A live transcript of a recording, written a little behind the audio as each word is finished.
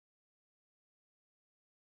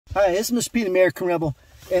Hi, this is Mr. P, the American Rebel,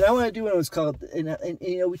 and I want to do what it's called. And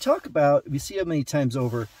you know, we see it many times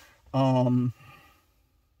over. Um,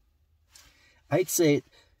 I'd say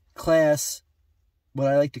class, what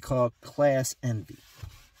I like to call class envy.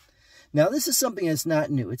 Now, this is something that's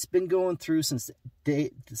not new. It's been going through since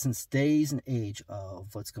days and age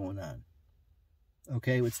of what's going on.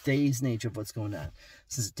 Okay, it's days and age of what's going on.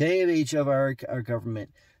 Since the day of age of our government,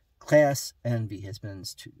 class envy has been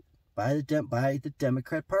instituted by the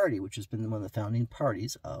Democrat Party, which has been one of the founding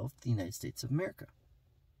parties of the United States of America.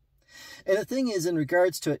 And the thing is, in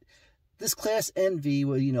regards to it, this class envy,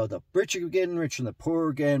 well, you know, the rich are getting richer and the poor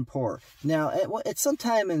are getting poorer. Now, at some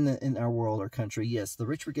time in our world or country, yes, the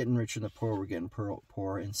rich were getting richer and the poor were getting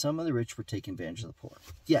poorer, and some of the rich were taking advantage of the poor.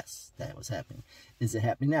 Yes, that was happening. Is it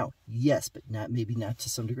happening now? Yes, but maybe not to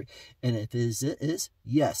some degree. And if it is,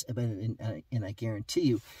 yes. And I guarantee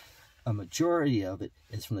you, a majority of it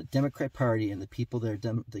is from the Democrat Party, and the people that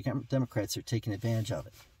are the Democrats are taking advantage of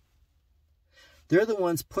it. They're the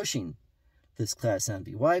ones pushing this class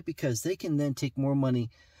envy. Why? Because they can then take more money.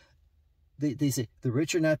 They say the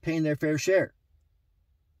rich are not paying their fair share.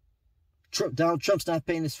 Donald Trump's not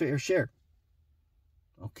paying his fair share.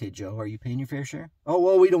 Okay, Joe, are you paying your fair share? Oh,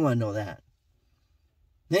 well, we don't want to know that.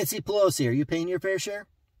 Nancy Pelosi, are you paying your fair share?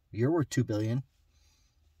 You're worth $2 billion.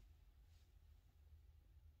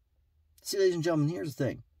 See, ladies and gentlemen, here's the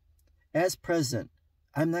thing. As president,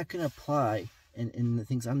 I'm not going to apply in the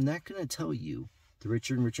things. I'm not going to tell you the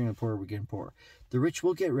richer and richer and the poorer will get poorer. The rich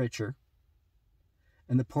will get richer,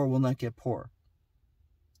 and the poor will not get poorer.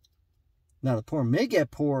 Now, the poor may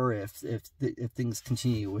get poorer if things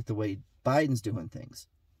continue with the way Biden's doing things.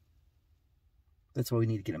 That's why we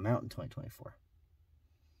need to get them out in 2024.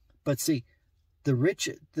 But see, the rich,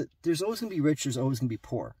 there's always going to be rich, there's always going to be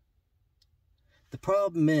poor. The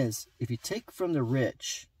problem is, if you take from the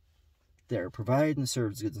rich that are providing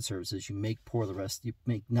the goods and services, you make poor the rest.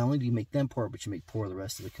 Not only do you make them poor, but you make poor the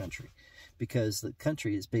rest of the country. Because the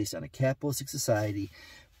country is based on a capitalistic society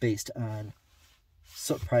based on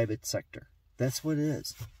private sector. That's what it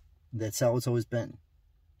is. That's how it's always been.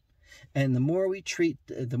 And the more we people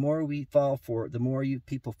fall for,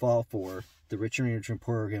 the richer and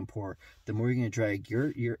poorer are getting poorer, the more you're going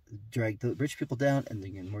to drag the rich people down, and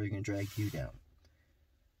the more you're going to drag you down.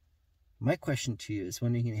 My question to you is,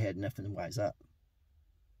 when are you going to have enough and wise up?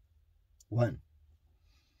 One.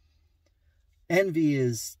 Envy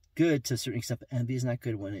is good to a certain extent, but envy is not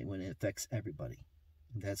good when it affects everybody.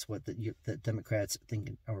 And that's what the Democrats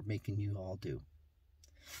are making you all do.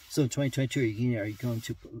 So in 2022, are you going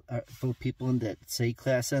to vote people in that say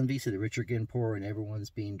class envy, so the rich are getting poorer and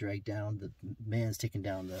everyone's being dragged down, the man's taking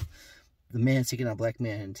down the man's taking down black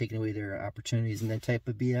man and taking away their opportunities and that type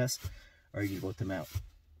of BS? Or are you going to vote them out?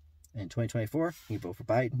 In 2024, you vote for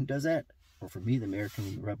Biden, who does that, or for me, the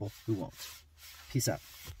American Rebel, who won't. Peace out.